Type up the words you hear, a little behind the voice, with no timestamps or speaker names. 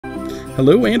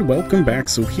Hello and welcome back.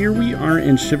 So here we are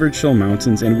in Shiver Chill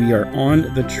Mountains and we are on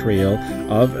the trail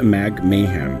of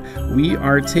Magmayhem. We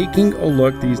are taking a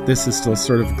look, this is still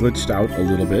sort of glitched out a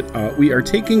little bit. We are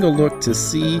taking a look to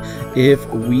see if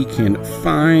we can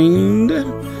find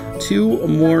 2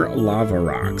 more lava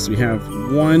rocks. We have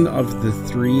 1 of the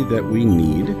 3 that we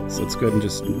need. So let's go ahead and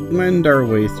just wend our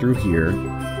way through here.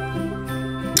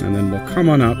 And then we'll come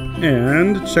on up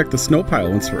and check the snow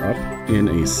pile once we're up in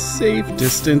a safe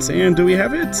distance. And do we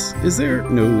have it? Is there?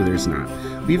 No, there's not.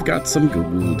 We've got some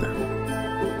gold.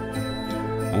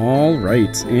 All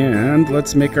right, and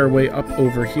let's make our way up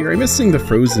over here. I'm missing the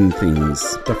frozen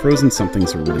things. The frozen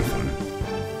somethings are really fun.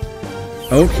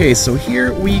 Okay, so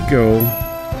here we go.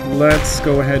 Let's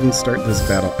go ahead and start this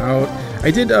battle out. I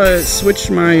did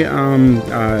switch my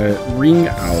ring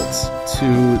out to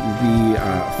the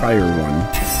fire one,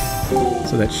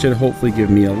 so that should hopefully give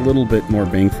me a little bit more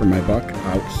bang for my buck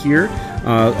out here.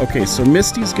 Okay, so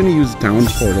Misty's going to use down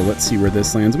portal. Let's see where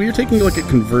this lands. We are taking a look at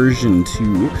conversion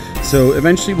 2, so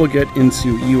eventually we'll get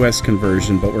into US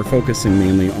conversion, but we're focusing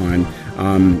mainly on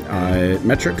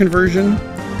metric conversion.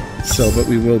 So, but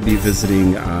we will be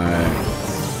visiting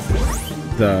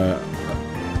the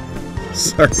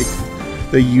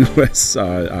US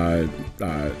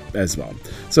as well.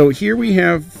 So here we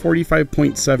have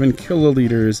 45.7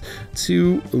 kiloliters,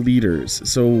 2 liters.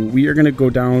 So we are going to go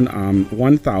down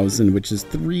 1,000, which is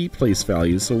 3 place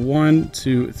values. So 1,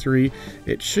 2, 3.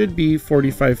 It should be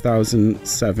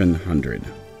 45,700.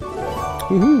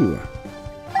 Woohoo!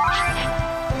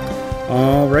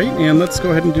 All right, and let's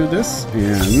go ahead and do this.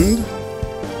 And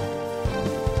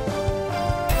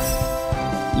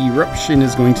Eruption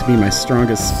is going to be my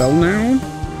strongest spell now.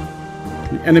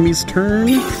 The enemy's turn.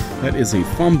 That is a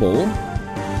fumble.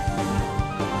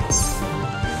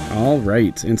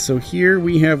 Alright, and so here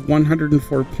we have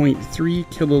 104.3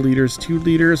 kiloliters, 2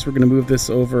 liters. We're going to move this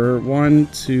over 1,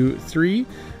 2, 3.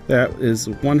 That is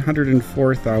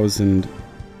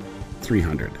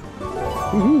 104,300.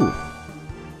 Woohoo!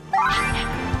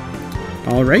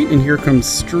 Alright, and here comes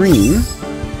Stream.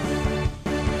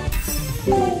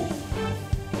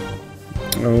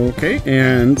 Okay,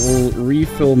 and we'll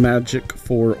refill magic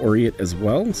for Aureate as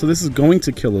well. So this is going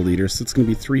to kiloliters, so it's going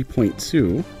to be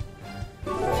 3.2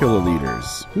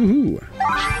 kiloliters. Woohoo!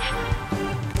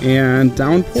 And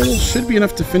down portal should be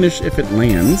enough to finish if it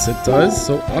lands. It does,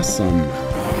 so awesome.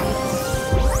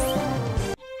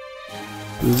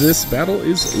 This battle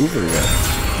is over.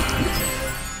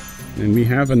 And we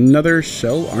have another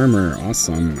shell armor.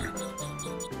 Awesome.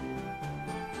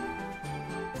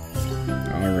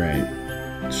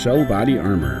 Shell body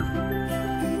armor.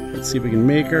 Let's see if we can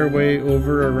make our way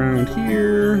over around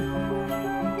here.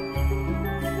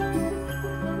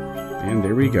 And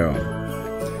there we go.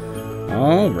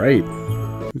 All right.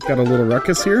 We've got a little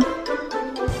ruckus here.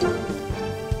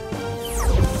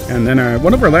 And then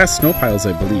one of our last snow piles,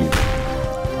 I believe.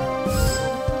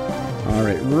 All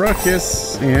right,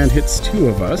 ruckus, and hits 2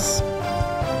 of us.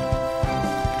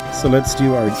 So let's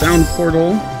do our down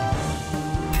portal.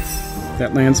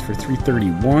 That lands for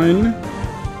 331.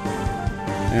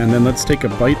 And then let's take a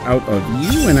bite out of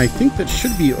you, and I think that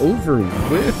should be over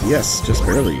with. Yes, just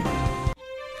barely.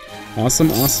 Awesome,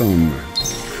 awesome.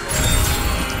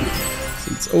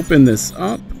 So let's open this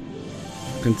up.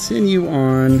 Continue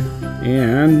on.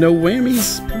 And no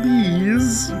whammies,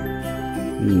 please.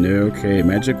 Okay,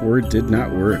 magic word did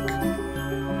not work.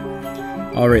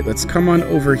 Alright, let's come on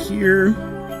over here.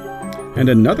 And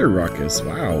another ruckus.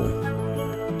 Wow.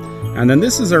 And then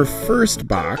this is our first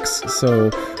box,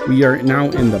 so we are now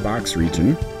in the box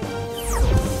region.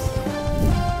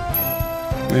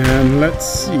 And let's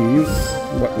see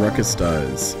what Ruckus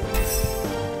does.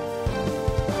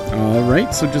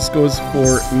 Alright, so just goes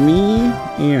for me,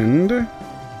 and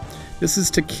this is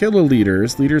to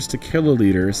kiloliters, liters to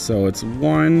kiloliters, so it's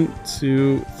 1,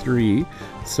 2, 3,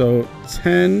 so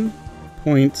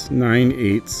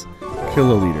 10.98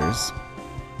 kiloliters.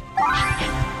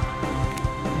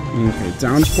 Okay,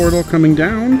 down portal coming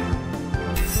down.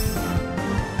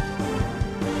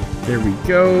 There we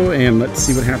go, and let's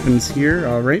see what happens here.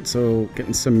 Alright, so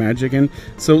getting some magic in.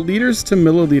 So liters to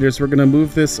milliliters, we're going to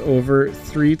move this over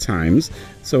 3 times.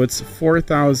 So it's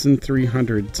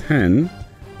 4,310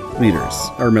 liters,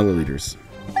 or milliliters.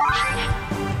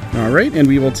 Alright, and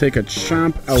we will take a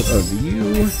chomp out of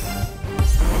you.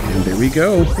 And there we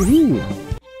go. Woohoo!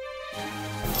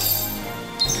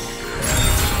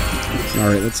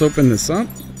 Alright, let's open this up.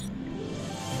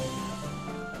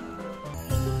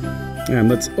 And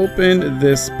let's open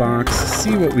this box,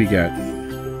 see what we get.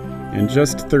 And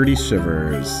just 30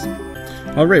 shivers.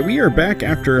 Alright, we are back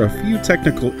after a few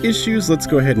technical issues. Let's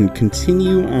go ahead and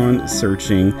continue on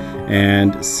searching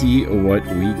and see what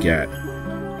we get.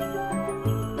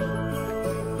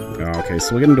 Okay,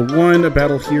 so we'll get into a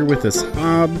battle here with this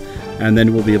hob, and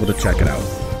then we'll be able to check it out.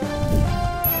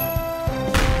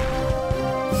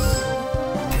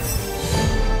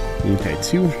 Okay,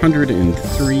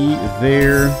 203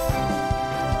 there.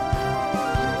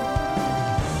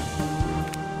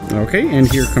 Okay,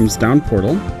 and here comes down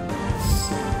portal.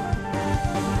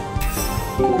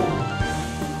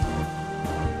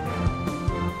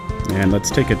 And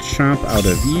let's take a chomp out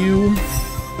of you.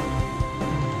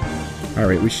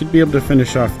 Alright, we should be able to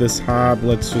finish off this hob.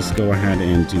 Let's just go ahead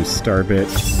and do Starbit.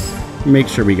 Make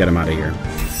sure we get him out of here.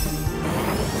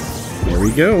 There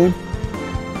we go.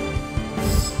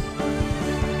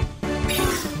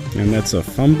 And that's a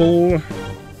fumble.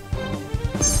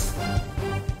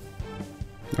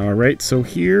 Alright, so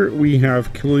here we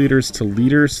have kiloliters to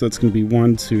liters, so that's going to be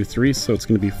 1, 2, 3, so it's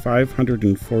going to be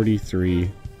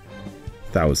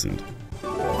 543,000.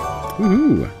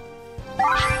 Woohoo!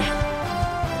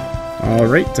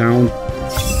 Alright, down,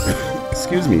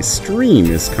 excuse me, stream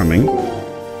is coming.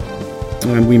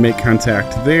 And we make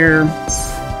contact there.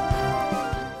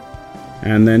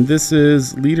 And then this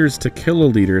is liters to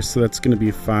kiloliters, so that's going to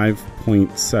be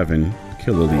 5.7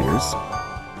 kiloliters.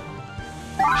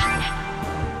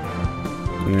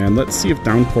 And let's see if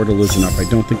down portal is enough. I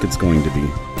don't think it's going to be.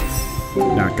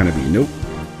 Not going to be, nope.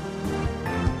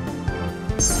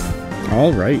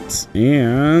 Alright,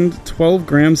 and 12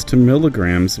 grams to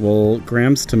milligrams. Well,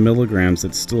 grams to milligrams,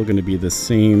 it's still going to be the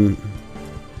same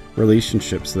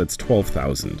relationship, so that's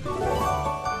 12,000.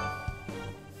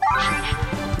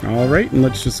 Alright, and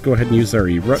let's just go ahead and use our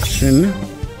eruption.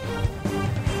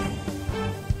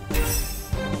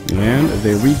 And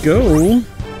there we go.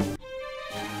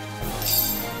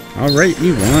 Alright,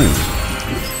 we won.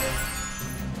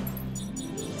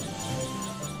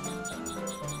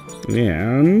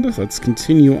 And let's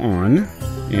continue on.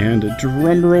 And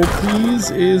drumroll please,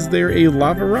 is there a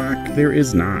lava rock? There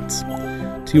is not.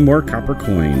 2 more copper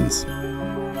coins.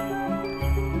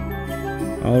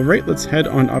 Alright, let's head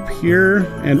on up here,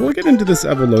 and we'll get into this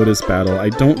Evolotus battle. I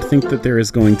don't think that there is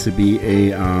going to be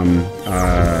a,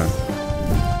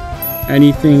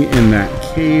 anything in that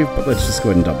cave, but let's just go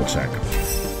ahead and double check.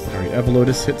 Alright,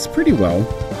 Evolotus hits pretty well.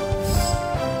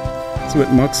 See what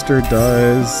Muckster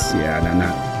does. Yeah,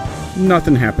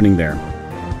 nothing happening there.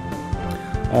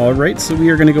 Alright, so we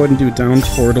are going to go ahead and do down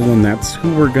portal, and that's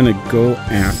who we're going to go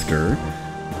after.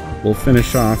 We'll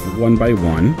finish off one by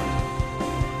one.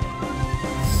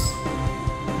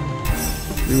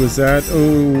 Who was that?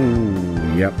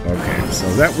 Oh, yep, okay.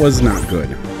 So that was not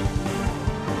good.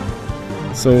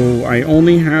 So I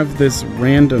only have this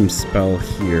random spell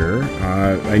here.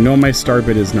 I know my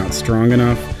Starbit is not strong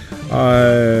enough.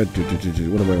 What do I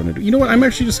want to do? You know what? I'm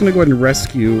actually just going to go ahead and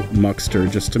rescue Muckster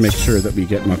just to make sure that we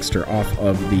get Muckster off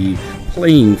of the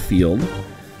playing field.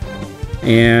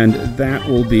 And that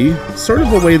will be sort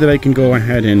of a way that I can go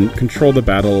ahead and control the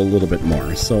battle a little bit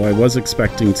more. So I was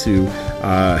expecting to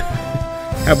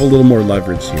have a little more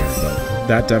leverage here, but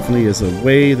that definitely is a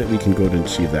way that we can go to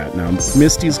achieve that. Now,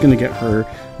 Misty's going to get her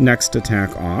next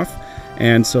attack off.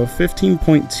 And so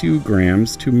 15.2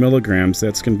 grams to milligrams,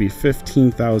 that's going to be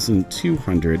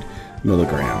 15,200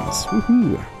 milligrams.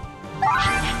 Woohoo!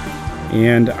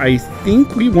 And I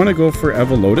think we want to go for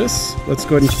Evolotus. Let's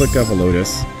go ahead and click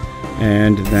Evolotus.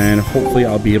 And then hopefully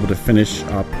I'll be able to finish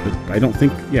up. But I don't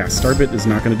think, yeah, Starbit is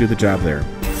not going to do the job there.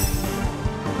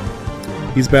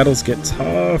 These battles get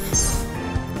tough.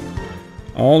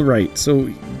 Alright, so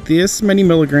this many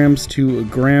milligrams to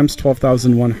grams,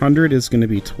 12,100, is going to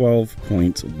be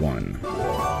 12.1.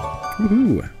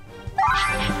 Woohoo!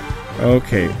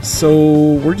 Okay,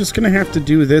 so we're just going to have to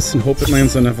do this and hope it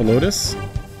lands on Evolotus.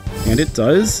 And it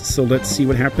does, so let's see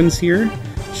what happens here.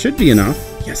 Should be enough.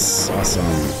 Yes, awesome.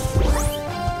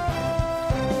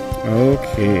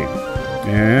 Okay,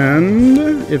 and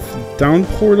if down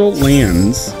portal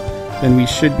lands, then we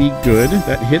should be good.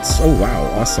 That hits. Oh wow,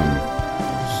 awesome.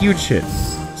 Huge hit.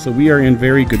 So we are in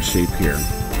very good shape here.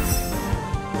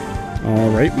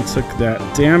 Alright, we took that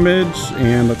damage,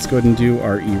 and let's go ahead and do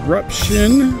our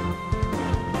eruption.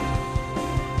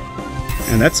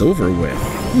 And that's over with.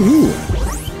 Woohoo!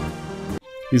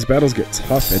 These battles get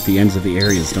tough at the ends of the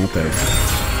areas, don't they?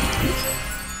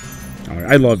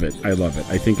 I love it. I love it.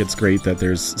 I think it's great that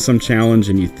there's some challenge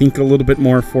and you think a little bit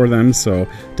more for them, so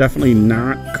definitely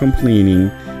not complaining.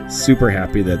 Super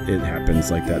happy that it happens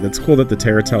like that. That's cool that the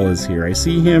Terratel is here. I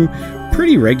see him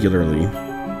pretty regularly.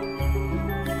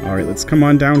 Alright, let's come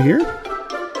on down here.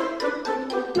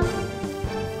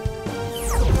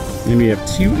 And we have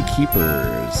 2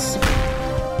 keepers.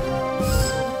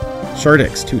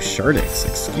 Shardix, 2 Shardix,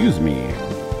 excuse me.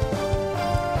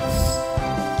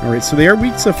 Alright, so they are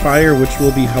weak to fire, which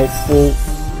will be helpful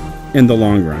in the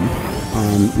long run.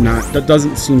 That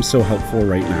doesn't seem so helpful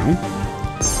right now.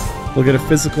 We'll get a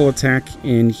physical attack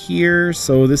in here.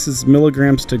 So this is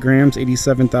milligrams to grams.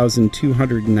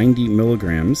 87,290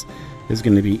 milligrams is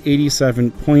going to be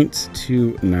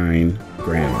 87.29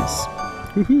 grams.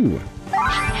 Woohoo!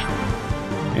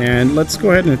 And let's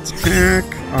go ahead and attack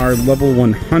our level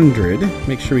 100.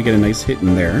 Make sure we get a nice hit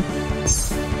in there.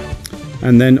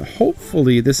 And then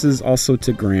hopefully this is also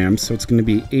to grams, so it's going to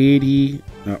be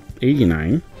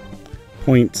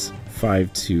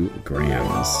 89.52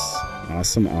 grams.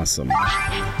 Awesome, awesome.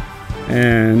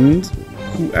 And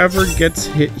whoever gets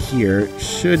hit here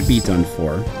should be done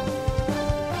for.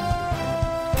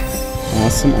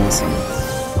 Awesome, awesome.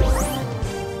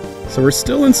 So we're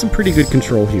still in some pretty good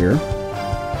control here.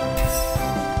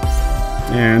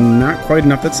 And not quite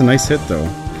enough. That's a nice hit, though.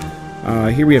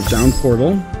 Here we have down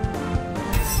portal.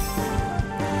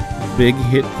 Big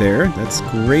hit there. That's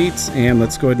great. And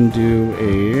let's go ahead and do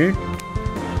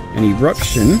an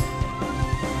eruption.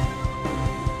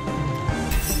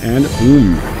 And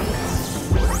boom.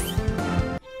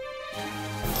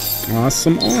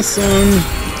 Awesome, awesome.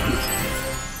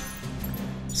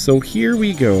 So here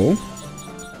we go.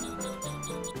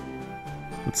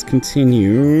 Let's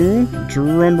continue.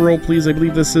 Drum roll, please. I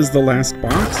believe this is the last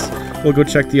box. We'll go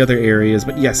check the other areas,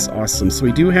 but yes, awesome. So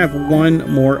we do have one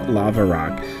more lava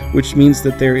rock, which means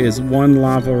that there is one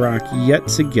lava rock yet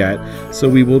to get, so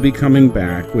we will be coming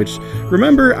back, which,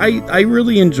 remember, I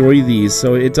really enjoy these,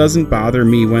 so it doesn't bother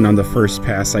me when on the first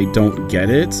pass I don't get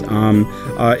it.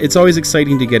 It's always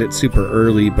exciting to get it super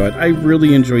early, but I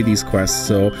really enjoy these quests,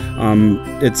 so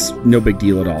it's no big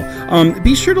deal at all.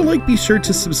 Be sure to like, be sure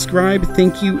to subscribe.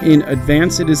 Thank you in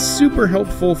advance. It is super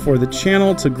helpful for the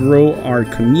channel to grow our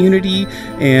community,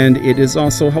 and it is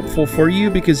also helpful for you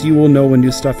because you will know when new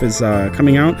stuff is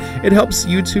coming out. It helps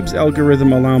YouTube's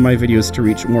algorithm allow my videos to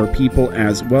reach more people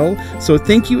as well. So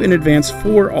thank you in advance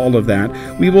for all of that.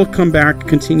 We will come back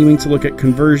continuing to look at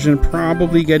conversion,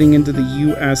 probably getting into the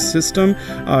US system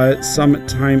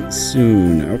sometime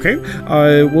soon. Okay,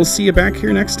 we'll see you back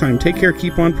here next time. Take care,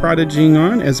 keep on prodigying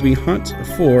on as we hunt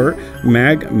for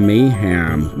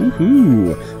Magmayhem.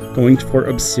 Woohoo! Going for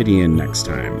obsidian next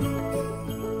time.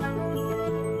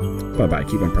 Bye-bye.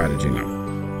 Keep on prodigying on.